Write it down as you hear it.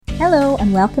Hello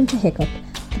and welcome to Hiccup,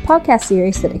 the podcast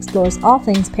series that explores all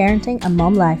things parenting and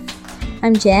mum life.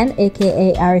 I'm Jen,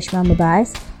 aka Irish Mama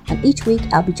Buys, and each week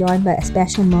I'll be joined by a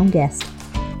special mum guest.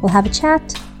 We'll have a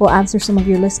chat, we'll answer some of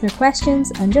your listener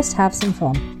questions and just have some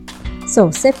fun.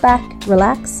 So sit back,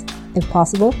 relax, if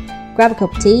possible, grab a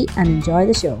cup of tea and enjoy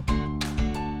the show.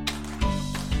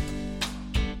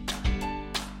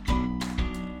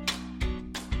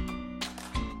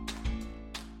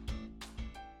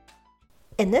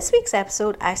 In this week's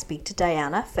episode, I speak to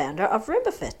Diana, founder of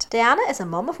RoombaFit. Diana is a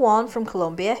mum of one from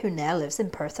Colombia who now lives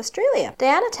in Perth, Australia.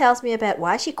 Diana tells me about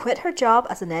why she quit her job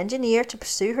as an engineer to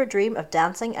pursue her dream of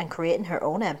dancing and creating her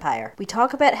own empire. We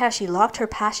talk about how she locked her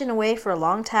passion away for a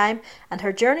long time and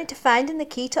her journey to finding the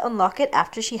key to unlock it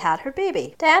after she had her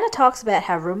baby. Diana talks about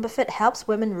how RoombaFit helps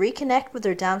women reconnect with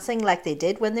their dancing like they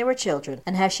did when they were children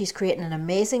and how she's creating an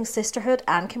amazing sisterhood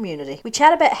and community. We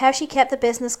chat about how she kept the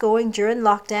business going during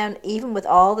lockdown even with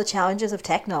all the challenges of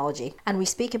technology, and we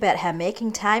speak about how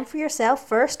making time for yourself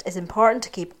first is important to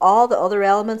keep all the other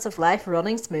elements of life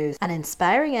running smooth. An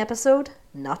inspiring episode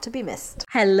not to be missed.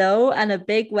 Hello and a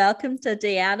big welcome to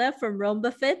Diana from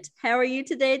RoombaFit. How are you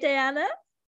today, Diana?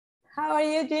 How are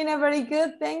you, Gina? Very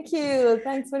good, thank you.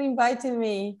 Thanks for inviting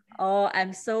me. Oh,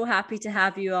 I'm so happy to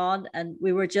have you on, and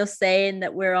we were just saying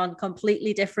that we're on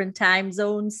completely different time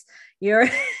zones. You're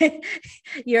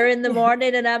in the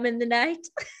morning and I'm in the night.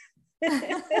 Look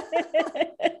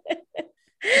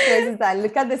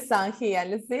at the sun here.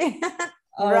 Let's see.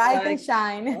 Bright and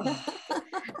shine.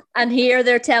 And here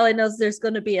they're telling us there's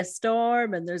going to be a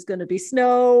storm and there's going to be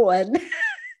snow and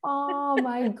oh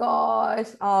my gosh.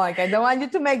 Oh my God. I don't want you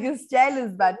to make us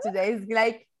jealous, but today is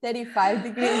like 35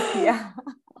 degrees here.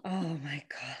 Oh my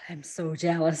God, I'm so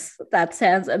jealous. That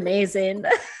sounds amazing.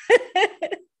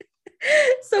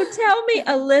 So tell me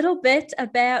a little bit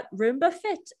about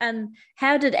RoombaFit and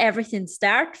how did everything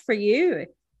start for you?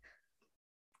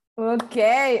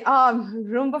 Okay,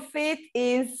 RoombaFit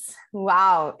is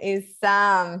wow, it's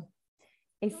a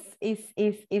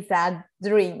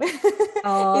dream.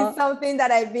 It's something that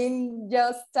I've been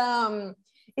just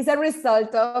it's a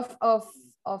result of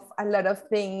a lot of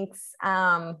things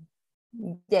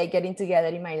getting together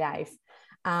in my life.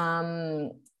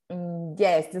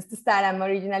 Yes, just to start, I'm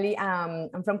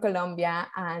from Colombia,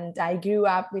 and I grew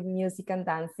up with music and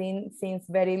dancing since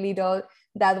very little.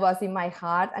 That was in my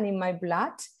heart and in my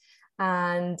blood.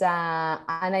 And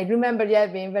I remember,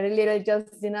 being very little,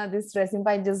 just, this dressing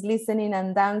by just listening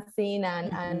and dancing,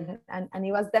 and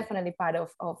it was definitely part of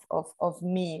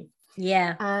me.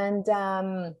 Yeah. And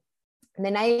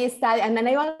then I started, and then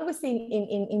I always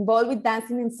involved with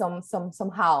dancing in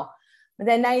somehow.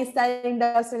 Then I studied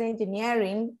industrial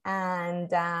engineering and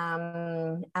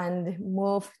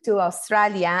moved to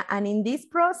Australia. And in this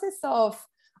process of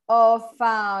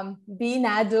being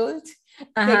adult,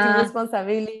 taking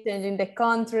responsibility, changing the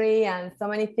country, and so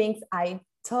many things, I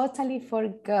totally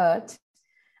forgot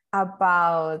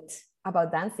about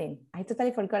dancing. I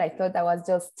totally forgot. I thought that was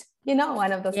just,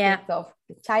 one of those things of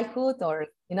childhood, or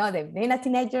being a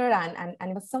teenager, and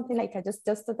it was something like I just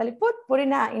totally put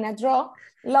in a drawer,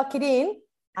 lock it in,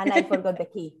 and I forgot the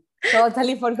key.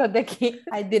 Totally forgot the key.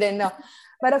 I didn't know.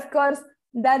 But of course,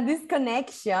 that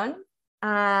disconnection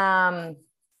had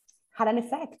an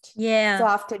effect. Yeah. So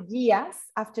after years,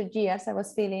 I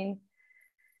was feeling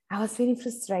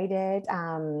frustrated.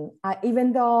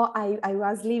 Even though I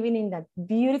was living in that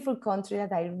beautiful country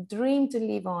that I dreamed to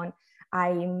live on,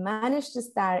 I managed to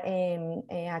start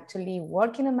actually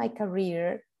working on my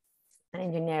career in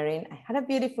engineering. I had a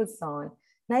beautiful son,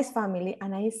 nice family,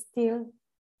 and I still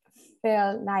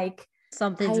felt like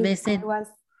something's missing.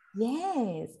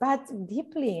 Yes, but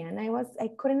deeply, and I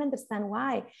couldn't understand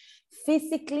why.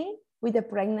 Physically, with the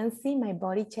pregnancy, my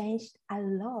body changed a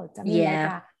lot. I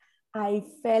mean, I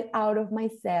fell out of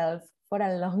myself for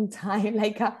a long time.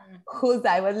 I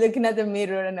was looking at the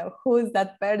mirror and who's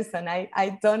that person?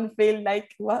 I don't feel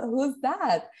like, who's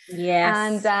that?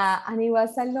 Yes. And it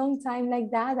was a long time like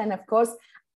that. And of course,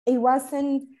 I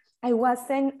wasn't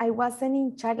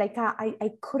in charge.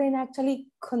 I couldn't actually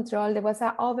control. There was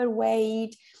an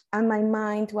overweight, and my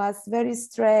mind was very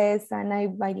stressed, and I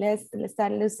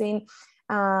started losing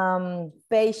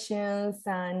patience,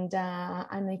 and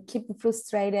I keep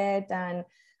frustrated, and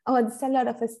there's a lot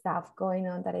of stuff going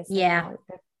on that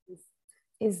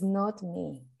is not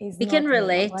me. We can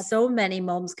relate. So many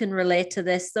moms can relate to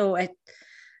this, though. It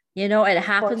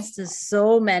happens to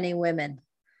so many women.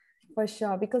 For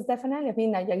sure, because definitely, I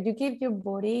mean, like you give your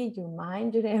body, your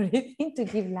mind, your everything to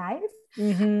give life,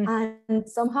 and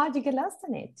somehow you get lost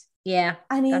in it. Yeah,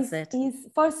 and that's it.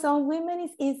 For some women,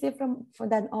 it's easier for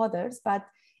than others, but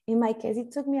in my case,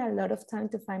 it took me a lot of time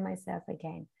to find myself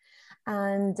again.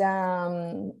 And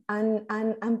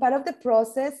part of the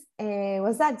process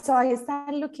was that. So I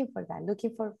started looking for that,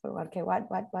 looking for okay, what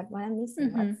I'm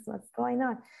missing, what's going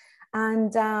on.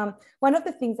 And one of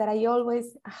the things that I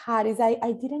always had is I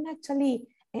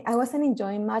wasn't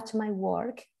enjoying much my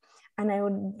work, and I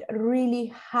would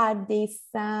really had this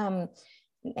passion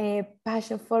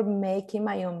for making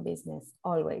my own business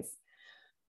always.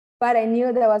 But I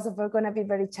knew that was going to be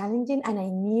very challenging, and I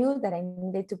knew that I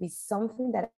needed to be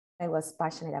something that I was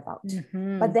passionate about.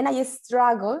 But then I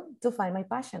struggled to find my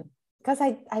passion because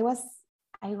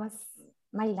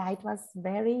my light was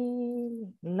very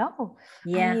low.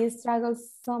 Yeah. And I struggled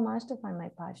so much to find my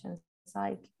passion. So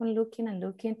I keep on looking and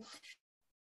looking.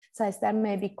 So I started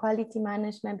maybe quality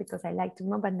management because I like to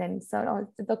move, and then so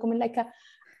the document like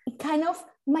kind of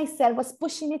myself was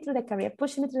pushing me through the career,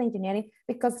 pushing me through engineering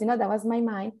because that was my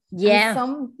mind. Yeah. And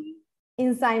some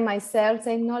inside myself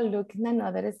saying, no, look in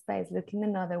another space, look in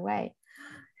another way.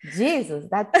 Jesus,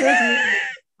 that took me.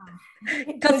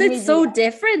 Because it's so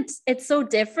different. It's so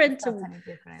different,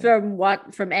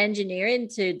 different from engineering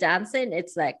to dancing.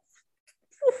 It's like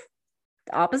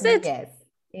the opposite. Yes.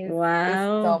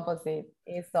 Wow. It's opposite.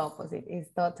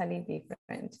 It's totally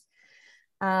different.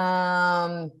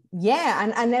 And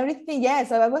everything. Yeah.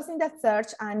 So I was in that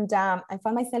search, and I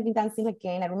found myself in dancing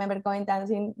again. I remember going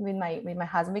dancing with my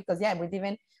husband because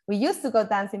we used to go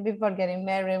dancing before getting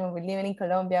married when we were living in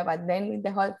Colombia, but then with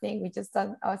the whole thing, we just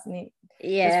thought just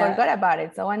forgot about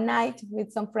it. So one night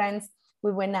with some friends,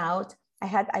 we went out.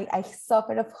 I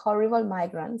suffered of horrible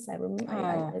migraines. I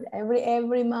remember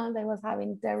every month I was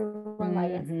having terrible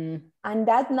migraines. And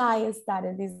that night I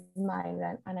started this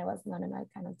migraine, and I was, no, I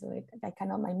cannot do it. I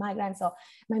cannot, my migraine. So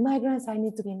my migraines, I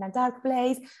need to be in a dark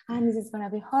place, and this is going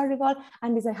to be horrible.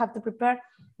 And this I have to prepare.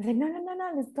 I said, no,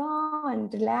 let's go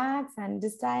and relax and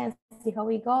just try and see how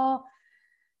we go.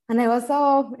 And I was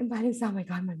so embarrassed. Oh my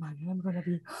God, my migraine,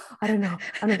 I don't know.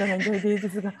 I'm not going to enjoy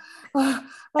this.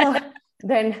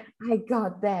 Then I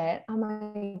got there, oh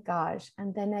my gosh.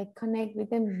 And then I connect with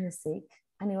the music,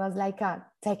 and it was like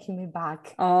taking me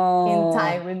back in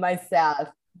time with myself.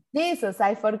 Jesus,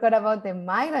 I forgot about the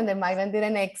migrant. The migrant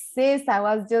didn't exist. I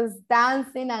was just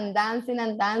dancing and dancing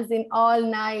and dancing all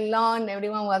night long.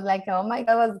 Everyone was like, oh my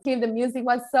God, the music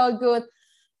was so good.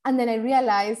 And then I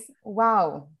realized,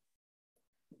 wow,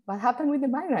 what happened with the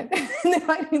migrant?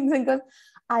 Because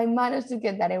I managed to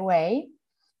get that away.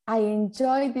 I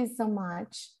enjoy this so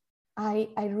much. I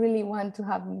really want to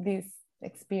have this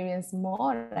experience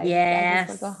more. Yes. I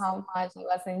just forgot how much I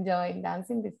was enjoying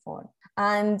dancing before.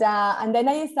 And then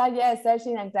I started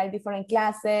searching and tried different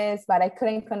classes, but I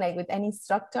couldn't connect with any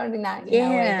instructor in a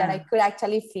way that I could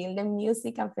actually feel the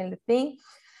music and feel the thing.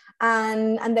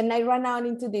 And then I ran out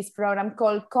into this program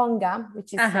called Conga,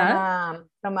 which is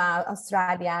from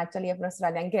Australia, actually, from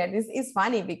Australian girl. It's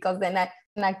funny because then I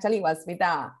actually was with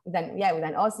an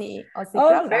Aussie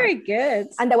program. Very good.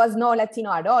 And there was no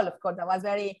Latino at all. Of course, there was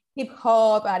very hip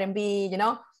hop, R&B,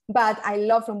 But I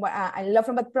love from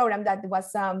that program that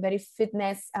was very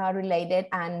fitness related,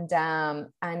 and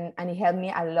it helped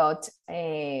me a lot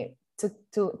to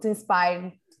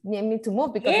inspire me to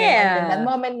move, because in that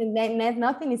moment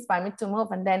nothing inspired me to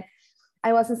move, and then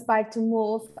I was inspired to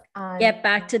move and get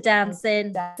back to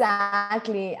dancing.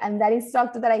 Exactly. And that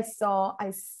instructor that I saw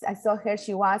her,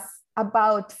 she was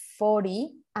about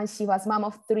 40 and she was mom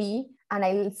of 3. And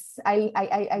I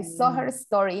saw her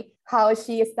story, how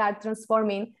she started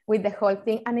transforming with the whole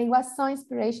thing. And it was so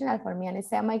inspirational for me. And I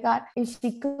said, oh my God, if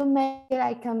she could make it,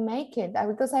 I can make it.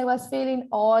 Because I was feeling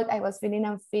old, I was feeling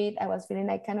unfit, I was feeling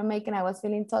I cannot make it, I was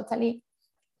feeling totally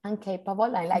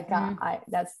incapable. And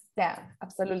that's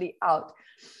absolutely out.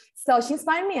 So she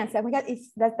inspired me and said, oh my God, if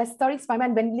that story inspired me.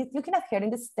 And when looking at her in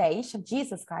the stage,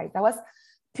 Jesus Christ, that was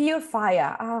pure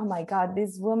fire. Oh my God,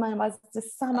 this woman was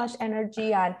just so much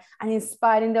energy and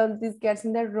inspiring all these girls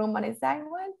in the room. And I said, I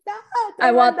want that.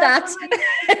 I want that.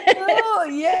 Oh,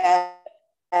 yeah.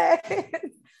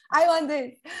 I want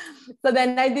this. So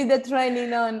then I did the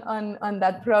training on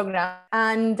that program,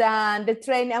 and the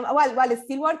training while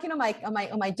still working on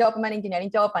my job, my engineering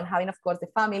job, and having, of course, the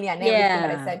family and everything.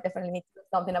 But I said definitely need to do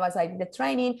something about. So I did the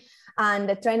training, and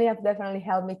the training has definitely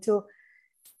helped me to,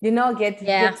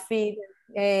 get fit.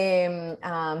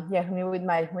 With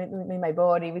my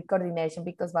body, with coordination,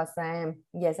 because was a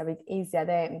bit easier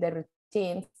the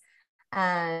routines.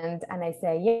 And I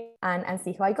say and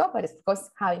see how I go, but of course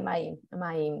having my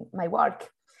work.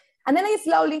 And then I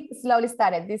slowly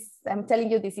started this. I'm telling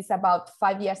you, this is about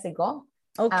 5 years ago.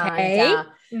 Okay.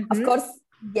 And, of course,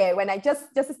 when I just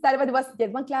started, but it was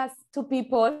just one class, 2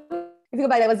 people,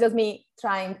 difficult, but it was just me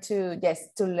trying to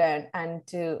learn and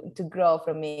to grow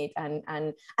from it.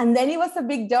 And then it was a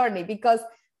big journey because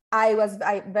I was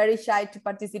very shy to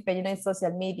participate, in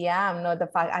social media. I'm not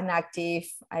an active.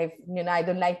 I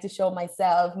don't like to show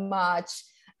myself much.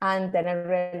 And then I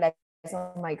realized,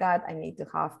 oh my God, I need to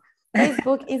have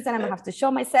Facebook, Instagram. I have to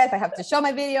show myself. I have to show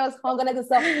my videos. How I'm gonna do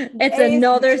so? It's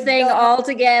another thing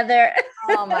altogether.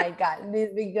 Oh my God,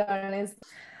 this big journey.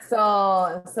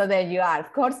 So there you are.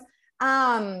 Of course,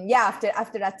 after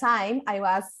a time,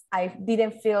 I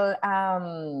didn't feel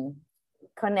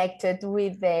connected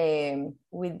with the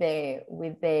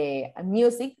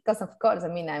music, because of course, I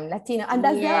mean, I'm Latino, and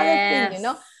that's the other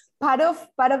thing,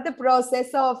 part of the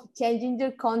process of changing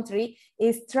your country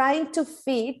is trying to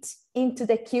fit into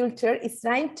the culture, is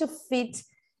trying to fit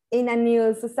in a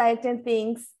new society and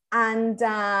things. And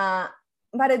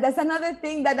but that's another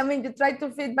thing that, I mean, you try to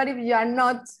fit, but if you are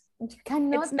not, you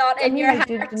cannot. It's not in your heart.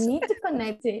 You need to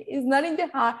connect it. It's not in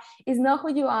your heart. It's not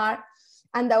who you are.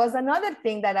 And that was another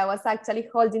thing that I was actually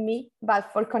holding me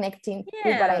back for connecting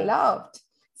with what I loved.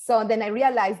 So then I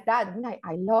realized that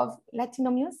I love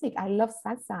Latino music. I love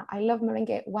salsa. I love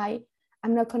merengue. Why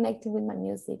I'm not connecting with my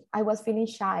music? I was feeling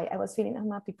shy. I was feeling,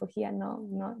 my people here, no,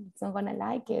 it's not gonna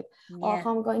like it. Yeah. Or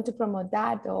how I'm going to promote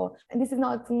that, and this is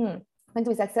not going to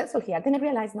be successful here. Then I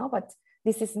realized, no, but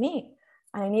this is me.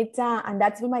 And I need and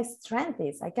that's where my strength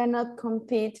is. I cannot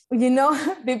compete,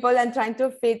 people and trying to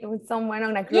fit with someone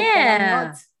on a group that I'm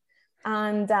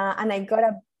not. And I got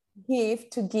a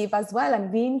gift to give as well.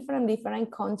 And being from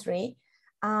different country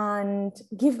and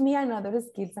give me another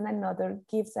skills and another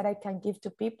gifts that I can give to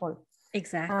people.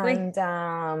 Exactly. And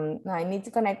I need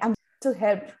to connect and to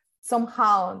help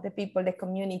somehow the people, the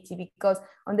community, because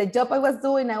on the job I was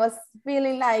doing, I was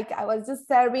feeling like I was just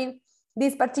serving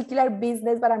this particular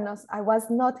business, but I was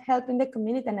not helping the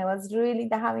community, and I was really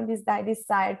having this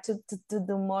desire to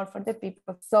do more for the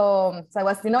people. So I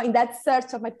was, in that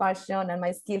search of my passion and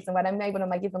my skills and what I'm able to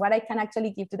my gift and what I can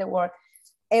actually give to the world.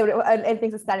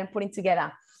 Everything started putting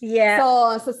together. Yeah.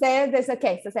 So say this,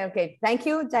 okay. So say, okay, thank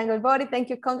you, Jungle Body. Thank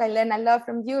you, Conga. I learned a lot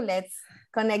from you. Let's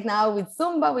connect now with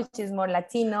Zumba, which is more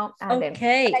Latino. And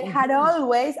okay. Then I had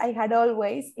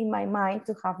always in my mind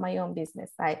to have my own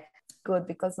business. Good,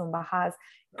 because Zumba has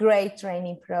great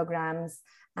training programs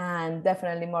and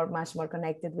definitely much more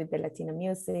connected with the Latino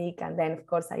music. And then of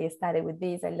course I started with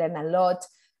this. I learned a lot.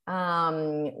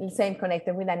 Same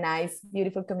connected with a nice,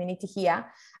 beautiful community here.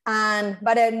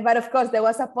 But of course there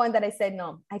was a point that I said,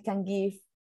 no, I can give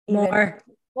even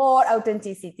more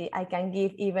authenticity. I can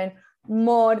give even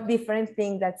more different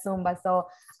things that Zumba. So,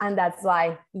 and that's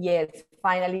why, yes,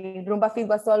 finally Rumba Fit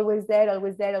was always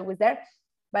there.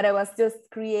 But I was just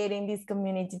creating this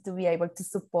community to be able to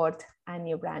support a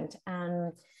new brand.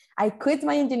 And I quit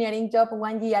my engineering job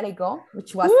 1 year ago,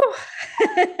 which was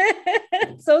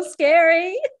so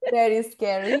scary. Very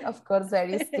scary, of course,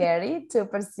 very scary to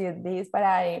pursue this. But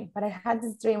I had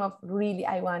this dream of really,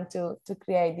 I want to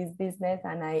create this business,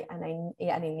 and I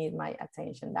need my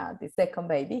attention now, the second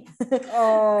baby.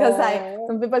 Because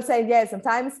some people say yes,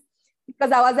 sometimes.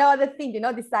 Because that was the other thing,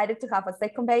 decided to have a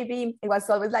second baby. It was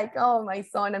always like, oh, my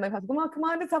son and my husband, come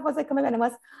on, let's have a second baby. And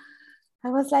I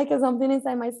was like something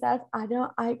inside myself. I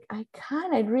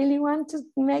can't. I really want to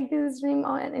make this dream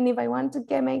on. And if I want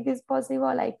to make this possible,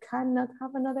 I cannot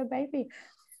have another baby.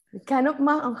 Kind of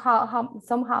how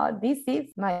somehow this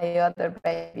is my other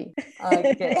baby.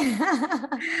 Okay.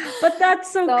 But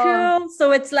that's so cool.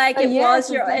 So it's like it's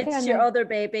your other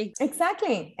baby.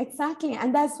 Exactly.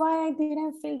 And that's why I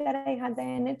didn't feel that I had the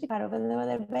energy part of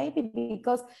another baby,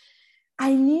 because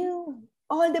I knew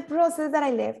all the process that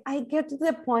I lived. I get to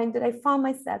the point that I found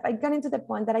myself. I got into the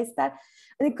point that I started,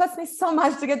 and it cost me so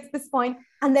much to get to this point.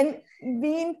 And then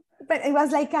but it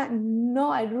was like, no,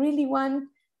 I really want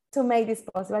to make this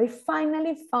possible. I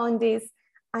finally found this,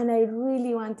 and I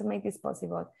really want to make this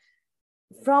possible.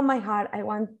 From my heart, I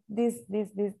want this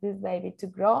baby to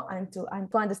grow and to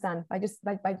understand by your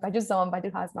son, by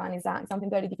your husband. Is something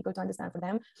very difficult to understand for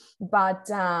them. But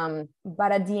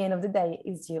at the end of the day,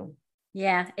 it's you.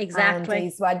 Yeah, exactly. And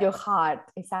it's what your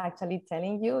heart is actually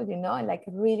telling you. Like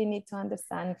really need to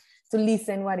understand, to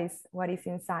listen what is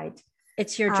inside.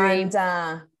 It's your dream.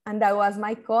 And that was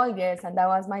my call, yes, and that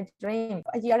was my dream.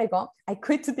 A year ago, I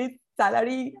quit this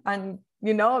salary and,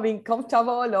 being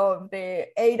comfortable of the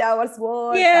 8 hours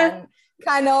work. Yeah. And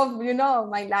kind of,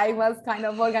 my life was kind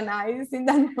of organized in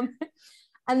that moment.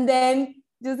 And then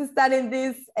just starting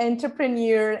this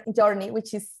entrepreneur journey,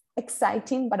 which is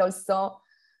exciting, but also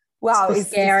Wow, So it's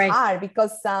scary. hard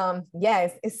because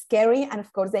yes, it's scary, and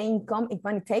of course the income.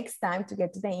 It takes time to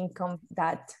get to the income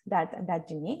that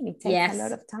you need. It takes a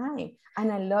lot of time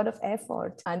and a lot of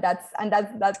effort, and that's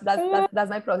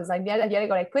my process. A year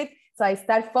ago I quit, so I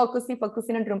start focusing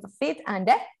on Rumba Fit, and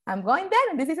then I'm going there,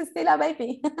 and this is still a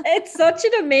baby. It's such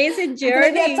an amazing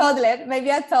journey.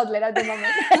 Maybe a toddler at the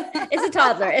moment. It's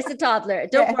a toddler.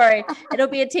 Don't worry, it'll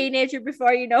be a teenager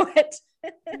before you know it.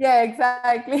 Yeah,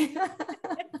 exactly.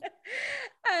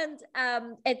 And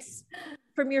it's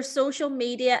from your social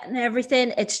media and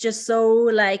everything, it's just so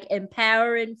like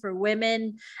empowering for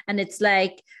women, and it's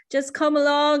like, just come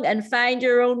along and find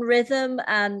your own rhythm.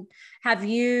 And have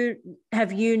you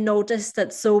noticed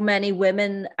that so many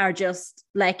women are just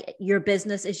like, your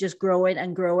business is just growing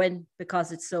and growing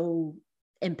because it's so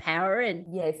empowering?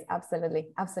 Yes, absolutely.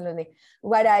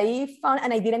 What I found,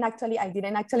 and I didn't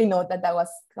actually know that was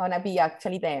gonna be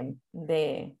actually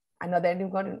the another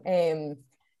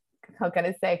how can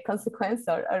I say, consequence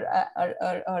or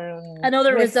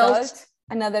another result.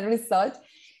 Another result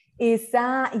is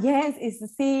is to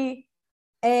see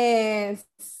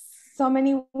so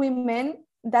many women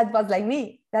that was like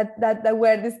me, that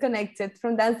were disconnected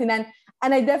from dancing, and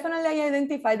I definitely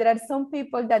identify there are some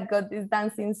people that got this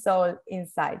dancing soul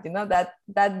inside,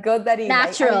 that got that in.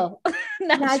 Natural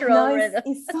rhythm.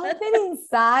 It's something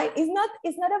inside.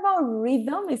 It's not about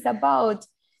rhythm. It's about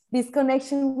this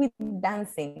connection with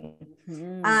dancing.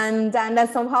 And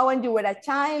somehow when you were a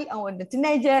child or when a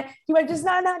teenager, you were just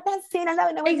not dancing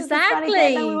alone.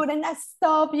 Exactly. And we wouldn't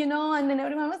stop, and then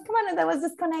everyone was, come on, and I was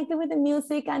just connected with the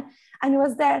music and it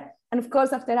was there. And of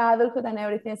course, after adulthood and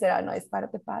everything, I said, oh no, it's part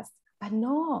of the past. But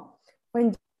no,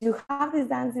 when you have this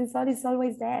dancing soul, it's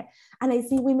always there. And I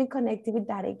see women connected with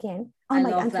that again. Oh my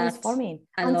God, I'm transforming.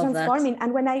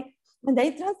 And when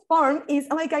they transform, is,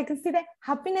 oh my God, I can see the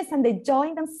happiness and the joy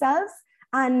in themselves.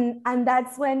 And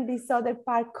that's when this other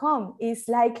part comes. It's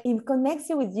like it connects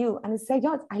you with you. And it's like,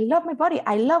 yo, I love my body.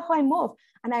 I love how I move.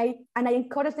 And I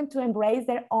encourage them to embrace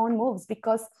their own moves,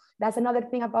 because that's another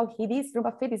thing about HIIT.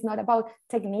 Rumba Fit is not about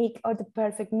technique or the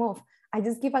perfect move. I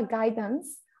just give a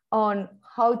guidance on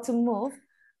how to move,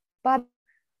 but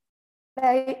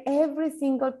every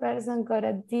single person got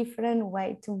a different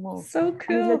way to move. So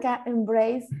cool. And you can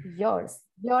embrace yours.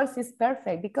 Yours is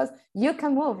perfect because you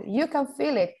can move, you can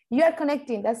feel it, you are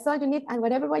connecting. That's all you need. And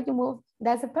whatever way you move,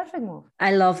 that's a perfect move.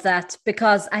 I love that,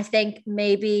 because I think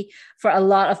maybe for a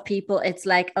lot of people, it's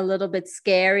like a little bit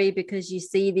scary because you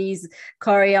see these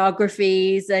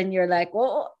choreographies and you're like,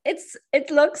 oh, it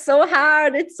looks so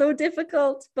hard. It's so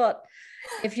difficult. But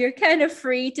if you're kind of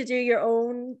free to do your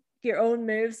own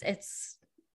moves, it's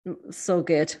so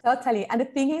good. Totally. And the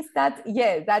thing is that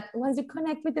once you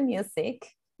connect with the music,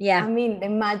 I mean, the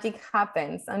magic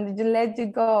happens, and you let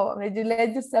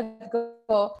yourself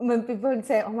go. When people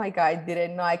say, oh my God, I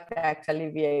didn't know I could actually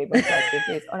be able to do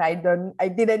this, or I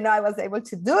didn't know I was able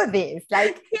to do this.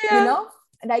 Like,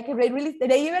 like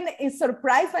they even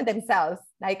surprised by themselves.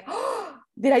 Like, oh,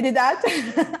 did I do that?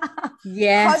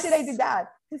 Yes. How did I do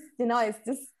that? It's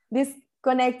just this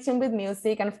connection with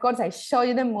music. And of course I show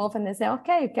you the move and they say,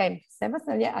 okay,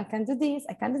 Sebastian, yeah, I can do this.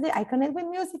 I connect with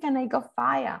music and I go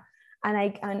fire.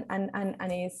 And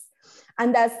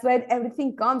that's where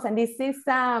everything comes. And this is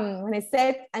when I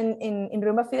said, and in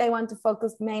Rumba Fit, I want to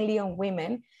focus mainly on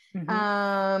women,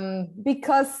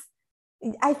 because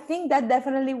I think that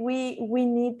definitely we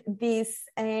need this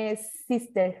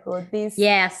sisterhood, this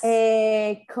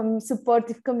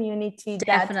supportive community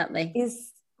definitely. That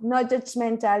is not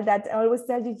judgmental, that always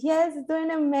tells you, yes, you're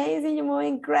doing amazing, you're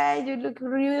moving great, you look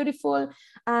beautiful.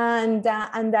 And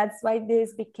that's why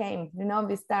this became,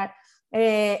 we start,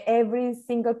 every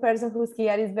single person who's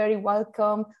here is very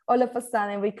welcome. All of a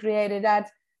sudden we created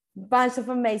that bunch of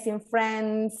amazing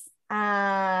friends,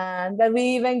 and that we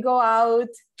even go out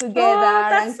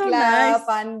together and so clap,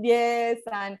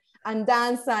 nice. and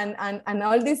dance and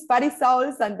all these party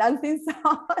souls and dancing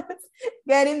souls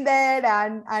getting there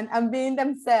and being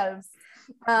themselves.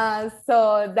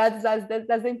 So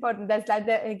that's important. That's like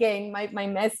again my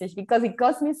message, because it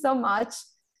cost me so much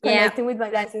connecting with my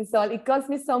dancing soul. It cost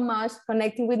me so much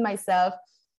connecting with myself.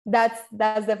 That's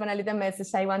definitely the message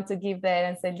I want to give there,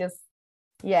 and say just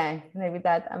maybe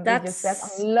that, and be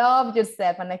yourself and love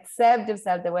yourself and accept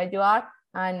yourself the way you are,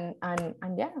 and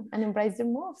embrace your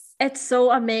moves. It's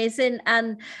so amazing.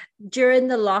 And during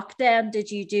the lockdown,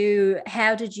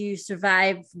 how did you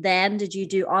survive then? Did you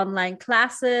do online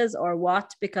classes or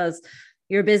what? Because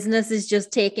your business is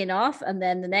just taking off, and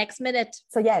then the next minute.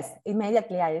 So yes,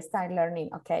 immediately I started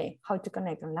learning, how to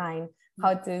connect online,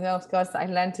 how to, of course, I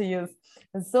learned to use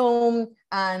Zoom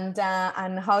and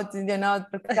how to,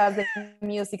 broadcast the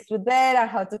music through there, or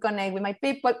how to connect with my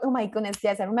people. Oh my goodness,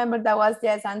 yes, I remember that was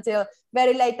until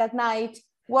very late at night,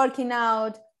 working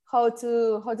out, how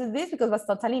to do this, because it was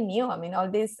totally new. I mean, all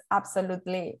this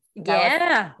absolutely.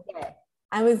 Yeah.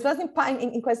 And it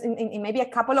was in maybe a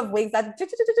couple of weeks that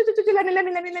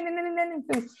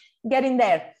getting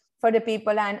there for the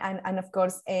people, and of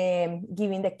course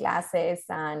giving the classes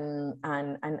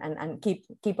and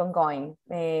keep on going.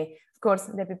 Of course,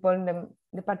 the people,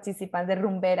 the participants, the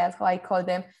rumberas, how I call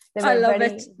them, they were I love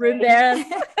it, rumberas.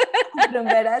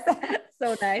 Rumberas.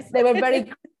 So nice. They were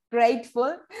very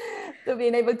grateful to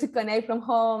being able to connect from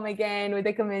home again with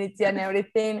the community and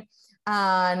everything.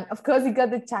 And of course, you got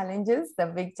the challenges, the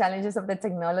big challenges of the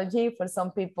technology. For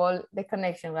some people, the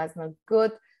connection was not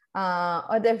good.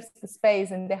 Or the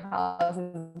space in the house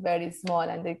is very small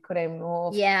and they couldn't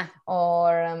move. Yeah.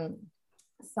 Or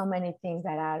so many things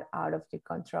that are out of your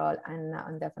control,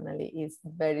 and definitely is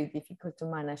very difficult to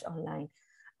manage online.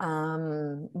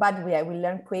 But we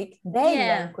learn quick. They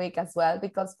learn quick as well,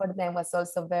 because for them was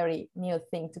also very new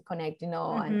thing to connect,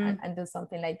 and do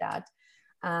something like that.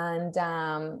 And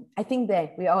I think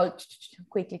that we all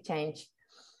quickly change.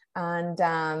 And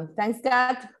thanks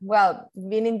God, well,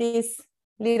 being in this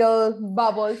little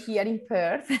bubble here in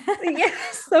Perth.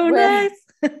 Yes, so nice.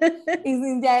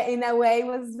 In a way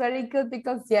was very good,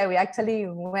 because we actually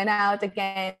went out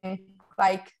again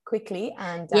quite quickly,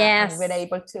 and we're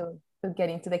able to get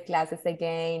into the classes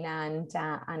again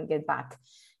and get back.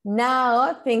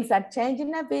 Now things are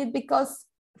changing a bit, because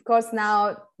of course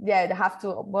now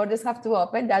borders have to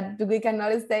open, that we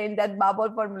cannot stay in that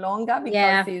bubble for longer,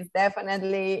 because it's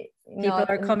definitely people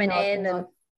are coming in.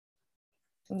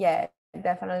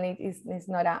 Definitely it's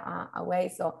not a way.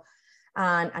 So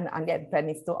and Perth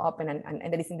needs to open, and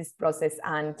there is in this process,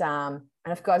 and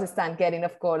of course start getting,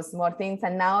 of course, more things.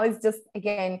 And now it's just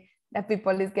again that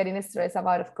people is getting stressed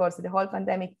about, of course, the whole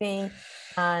pandemic thing,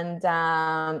 and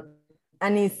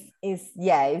it's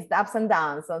the ups and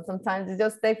downs. So sometimes it's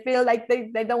just they feel like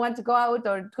they don't want to go out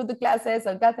or to the classes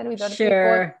or gather with other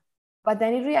people. But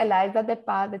then you realize that the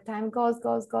time goes,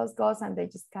 and they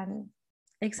just can't.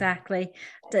 Exactly.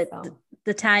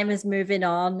 The time is moving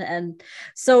on. And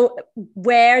so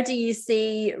where do you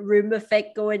see Roomba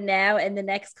Fit going now in the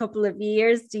next couple of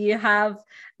years? Do you have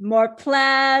more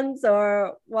plans,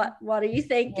 or what are you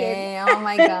thinking? Oh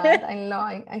my God,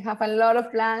 I have a lot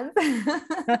of plans.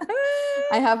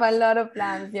 I have a lot of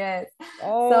plans, yes.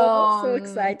 Oh, so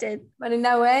excited. But in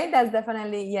a way, that's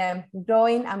definitely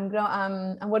growing. I'm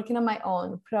working on my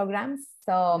own programs.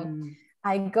 So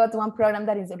I got one program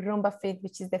that is Roomba Fit,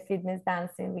 which is the fitness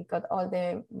dancing. We got all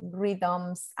the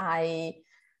rhythms. I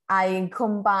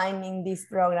combine in this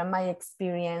program my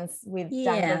experience with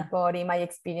Jungle Body, my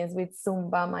experience with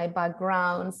Zumba, my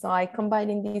background. So I combine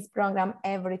in this program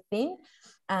everything.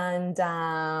 And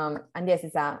yes,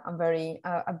 it's a very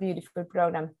beautiful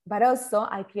program. But also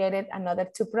I created another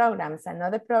two programs,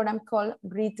 another program called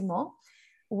Ritmo,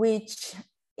 which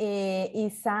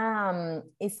is a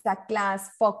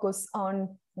class focused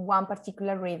on one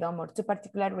particular rhythm or two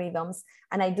particular rhythms,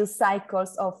 and I do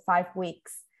cycles of 5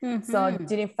 weeks. So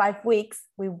during 5 weeks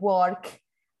we work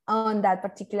on that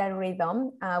particular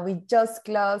rhythm. We just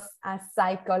closed a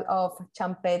cycle of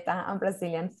champeta and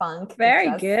Brazilian funk.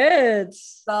 Very good.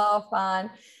 So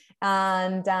fun.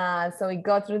 And so we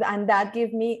go through and that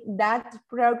gave me that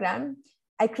program.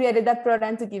 I created that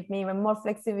program to give me even more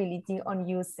flexibility on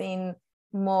using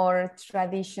more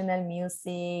traditional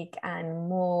music and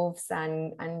moves,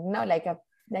 and like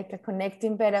a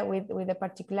connecting better with a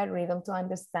particular rhythm to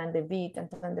understand the beat and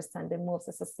to understand the moves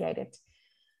associated.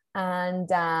 And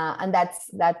that's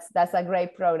a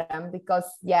great program, because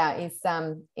that gives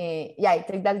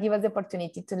us the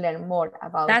opportunity to learn more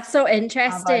about. That's so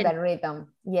interesting. About the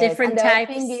rhythm. Yes. Different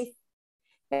types.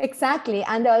 Exactly.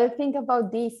 And the other thing about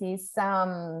this is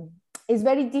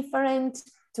very different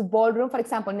to ballroom. For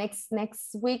example,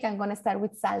 next week I'm going to start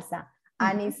with salsa.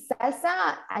 And it's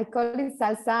salsa, I call it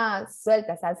salsa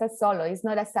suelta, salsa solo. It's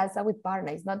not a salsa with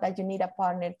partner. It's not that you need a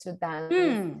partner to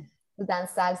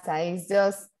dance salsa. It's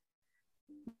just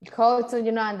how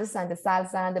to understand the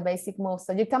salsa and the basic moves.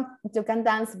 So you can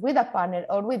dance with a partner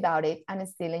or without it and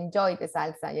still enjoy the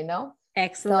salsa,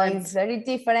 Excellent. So it's very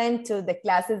different to the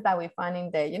classes that we find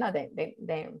in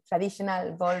the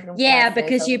traditional ballroom. Yeah,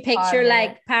 because you picture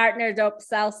like partnered up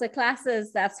salsa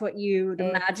classes. That's what you would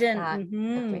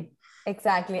imagine.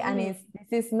 Exactly. And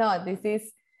this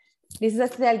is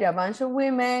a bunch of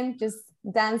women just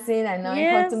dancing and knowing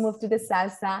how to move to the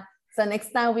salsa. So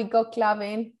next time we go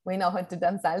clubbing, we know how to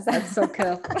dance salsa. That's so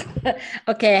cool.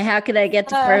 Okay, how can I get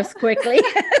to Perth quickly?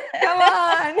 Come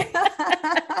on.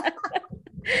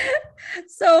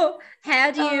 So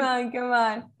how do you come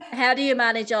on. How do you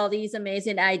manage all these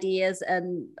amazing ideas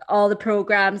and all the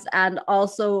programs and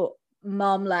also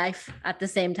mom life at the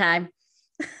same time?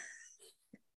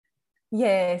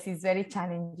 Yes, it's very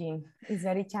challenging. It's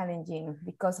very challenging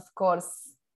because, of course,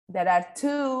 there are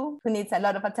two who needs a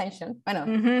lot of attention. I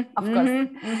know, of course,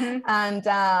 and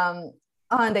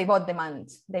they both demand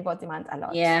a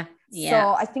lot. Yeah.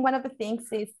 So I think one of the things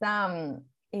is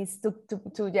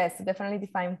to yes, definitely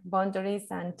define boundaries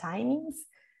and timings.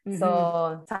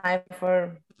 So time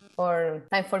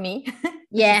for me.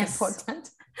 Yes. Is important.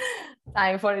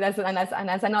 Time for it, and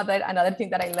that's another thing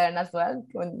that I learned as well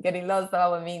when getting lost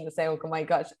about me, to say, oh my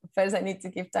gosh, first I need to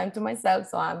give time to myself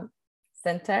so I'm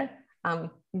centered, I'm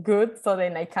good, so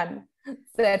then I can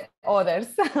serve others.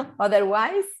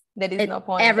 Otherwise there is no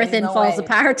point. Everything falls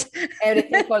apart.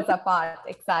 Everything falls apart.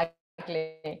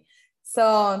 Exactly.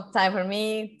 So time for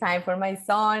me, time for my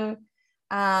son,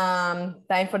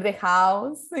 time for the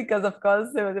house, because of course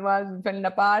it was falling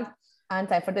apart, and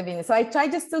time for the business. So I try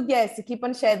just to keep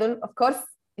on schedule. Of course,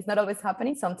 it's not always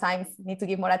happening. Sometimes you need to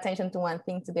give more attention to one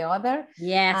thing to the other.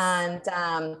 Yes. And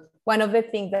one of the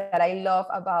things that I love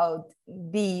about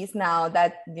this now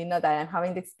that, that I'm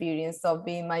having the experience of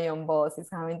being my own boss is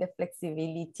having the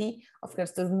flexibility, of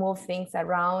course, to move things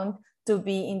around, to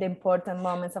be in the important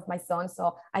moments of my son.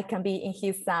 So I can be in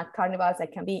his carnivals, I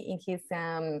can be in his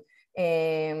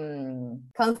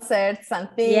concerts and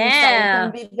things. Yeah. So I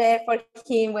can be there for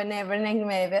him whenever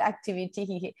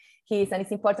activity he is, and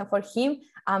it's important for him.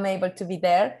 I'm able to be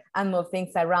there and move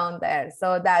things around there.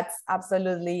 So that's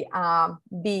absolutely a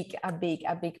big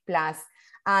plus.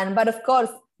 But of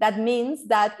course, that means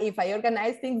that if I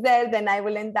organize things there, then I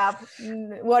will end up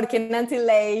working until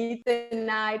late at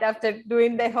night after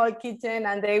doing the whole kitchen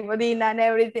and the dinner and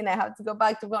everything. I have to go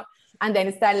back to work and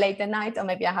then start late at night, or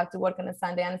maybe I have to work on a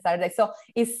Sunday and Saturday. So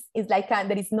it's like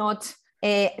there is not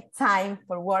a time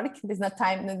for work. There's not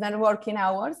time, there's not working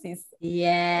hours. It's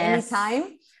any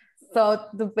time. So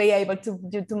to be able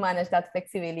to manage that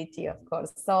flexibility, of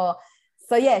course. So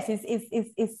yes,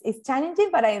 it's challenging,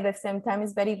 but at the same time,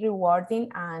 it's very rewarding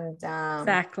and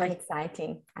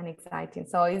exciting.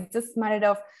 So it's just a matter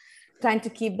of trying to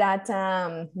keep that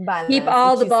balance. Keep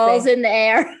all the balls in the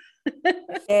air.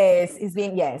 Yes, it's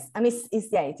been, yes. I mean, it's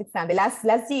exciting.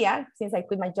 Last year, since I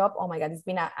quit my job, oh my God, it's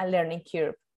been a learning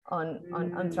curve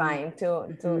on trying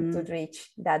to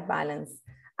reach that balance.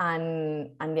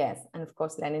 And yes, and of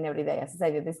course, learning every day. As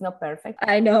I said, it's not perfect.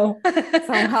 I know.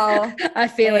 Somehow. I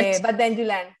feel it. But then you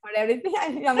learn for everything.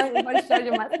 I'm sure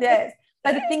you must, yes.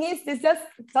 But the thing is, it's just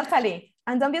totally,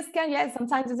 and don't be scared. Yes,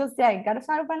 sometimes it's just, you got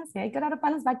out of balance. Yeah, you got out of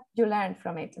balance, but you learn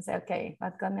from it and say, okay,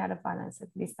 what got me out of balance at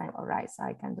this time? All right, so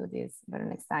I can do this better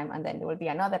next time. And then there will be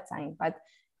another time, but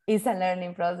it's a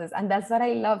learning process. And that's what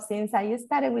I love. Since I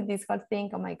started with this whole thing,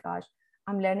 oh my gosh,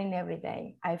 I'm learning every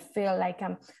day. I feel like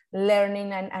I'm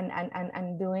learning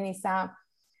and doing is a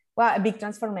big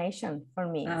transformation for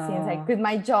me. Since I quit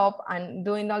my job and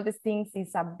doing all these things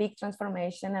is a big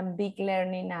transformation and big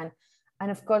learning. And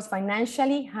of course,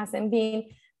 financially hasn't been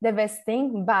the best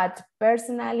thing, but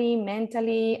personally,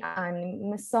 mentally,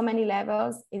 and so many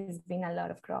levels, it's been a lot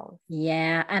of growth.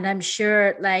 Yeah. And I'm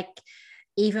sure, like,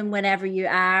 even whenever you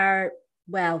are,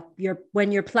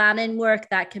 when you're planning work,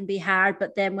 that can be hard,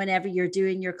 but then whenever you're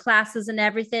doing your classes and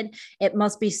everything, it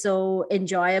must be so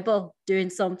enjoyable doing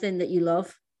something that you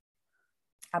love.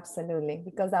 Absolutely,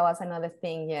 because that was another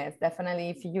thing. Yes, definitely.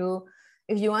 If you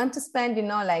want to spend,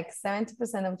 like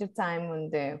 70% of your time on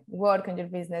the work and your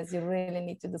business, you really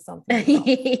need to do something.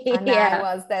 And I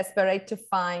was desperate to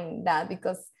find that,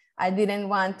 because I didn't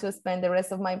want to spend the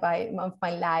rest of my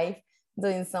life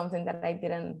doing something that I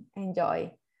didn't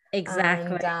enjoy.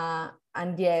 Exactly.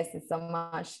 And yes, it's so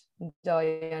much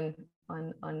joy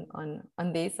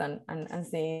on this and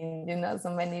seeing so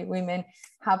many women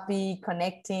happy,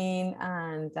 connecting,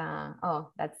 and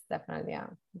that's definitely a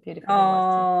beautiful.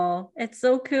 Oh, it's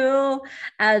so cool.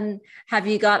 And have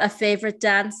you got a favorite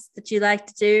dance that you like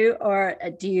to do, or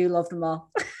do you love them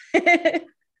all?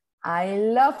 I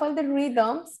love all the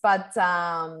rhythms, but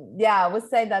I would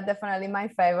say that definitely my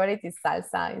favorite is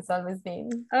salsa. It's always been.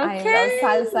 Okay.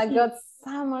 I love salsa. Got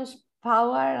so much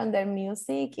power on their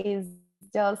music. Is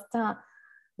just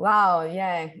wow.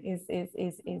 Yeah,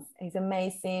 it's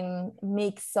amazing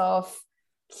mix of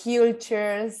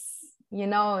cultures.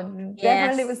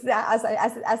 Definitely was,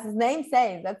 as his name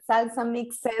says, that salsa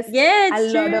mixes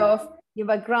a lot of your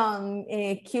background,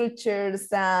 cultures,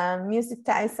 music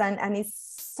types, and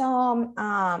it's so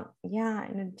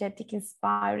energetic,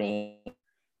 inspiring.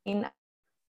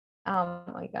 Oh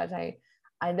my gosh,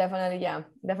 I definitely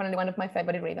one of my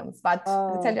favorite rhythms. But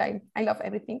I tell you, I love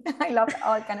everything. I love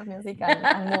all kind of music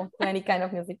and move to any kind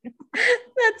of music.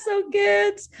 That's so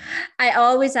good. I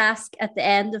always ask at the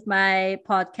end of my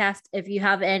podcast if you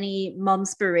have any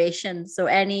momspiration. So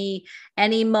any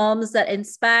moms that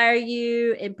inspire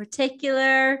you in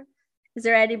particular. Is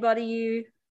there anybody you?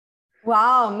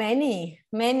 Wow, many.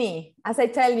 As I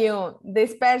tell you,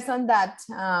 this person that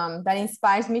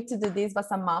inspires me to do this was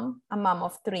a mom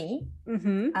of 3,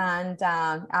 and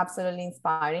absolutely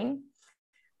inspiring.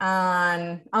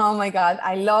 And oh my God,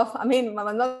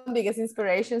 one of the biggest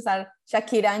inspirations are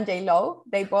Shakira and J-Lo.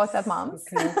 They both have moms.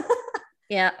 Okay.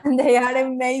 Yeah. And they are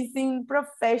amazing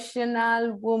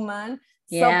professional women,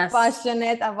 yes. So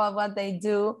passionate about what they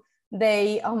do.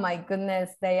 Oh my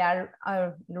goodness, they are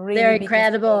really, they're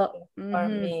incredible for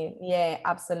me. Yeah,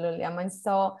 absolutely. I mean,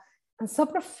 so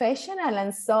professional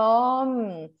and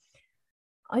so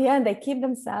they keep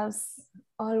themselves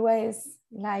always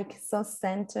like so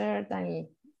centered and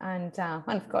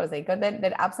of course they got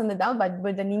their ups and the downs, but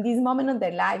then in this moment of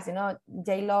their lives,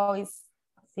 J-Lo is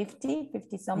 50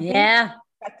 something. Yeah.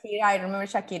 Shakira, I remember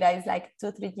Shakira is like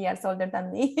 2-3 years older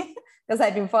than me because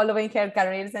I've been following her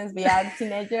career since we are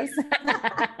teenagers.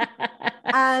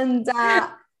 and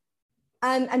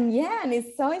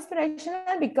it's so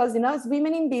inspirational because it's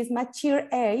women in this mature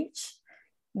age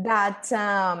that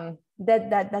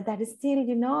is still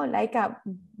like a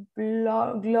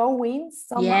glowing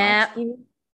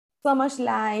so much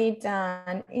light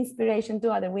and inspiration to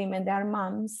other women. They are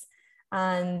moms.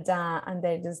 And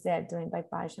they're doing by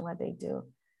passion what they do.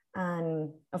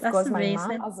 And of course, amazing.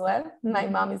 My mom as well. My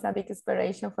mom is a big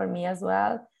inspiration for me as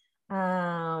well.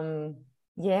 I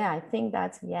think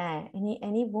that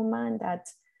any woman that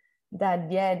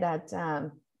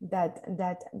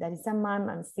is a mom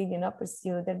and still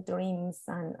pursue their dreams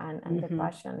and their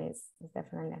passion is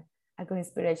definitely a good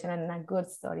inspiration and a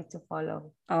good story to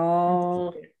follow.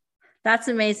 Oh. That's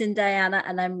amazing, Diana.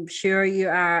 And I'm sure you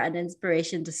are an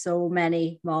inspiration to so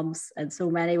many moms and so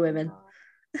many women.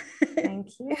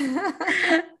 Thank you.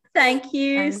 Thank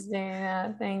you. Thanks,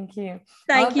 Dana. Thank you.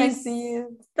 Thank you.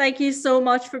 Thank you so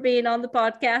much for being on the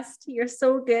podcast. You're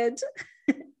so good.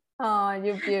 Oh,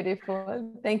 you're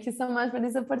beautiful. Thank you so much for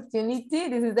this opportunity.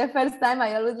 This is the first time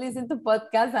I always listen to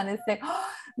podcasts and I say,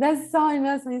 that's so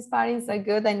inspiring, so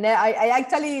good. And I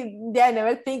actually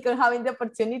never think of having the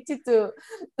opportunity to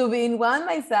be in one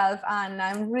myself. And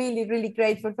I'm really, really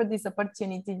grateful for this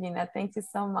opportunity, Gina. Thank you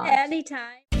so much.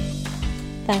 Anytime.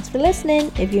 Thanks for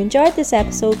listening. If you enjoyed this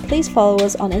episode, please follow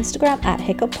us on Instagram at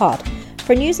HiccupPod.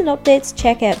 For news and updates,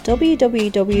 check out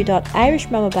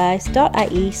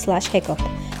www.irishmamabias.ie/hiccup.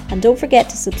 And don't forget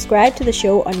to subscribe to the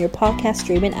show on your podcast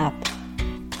streaming app.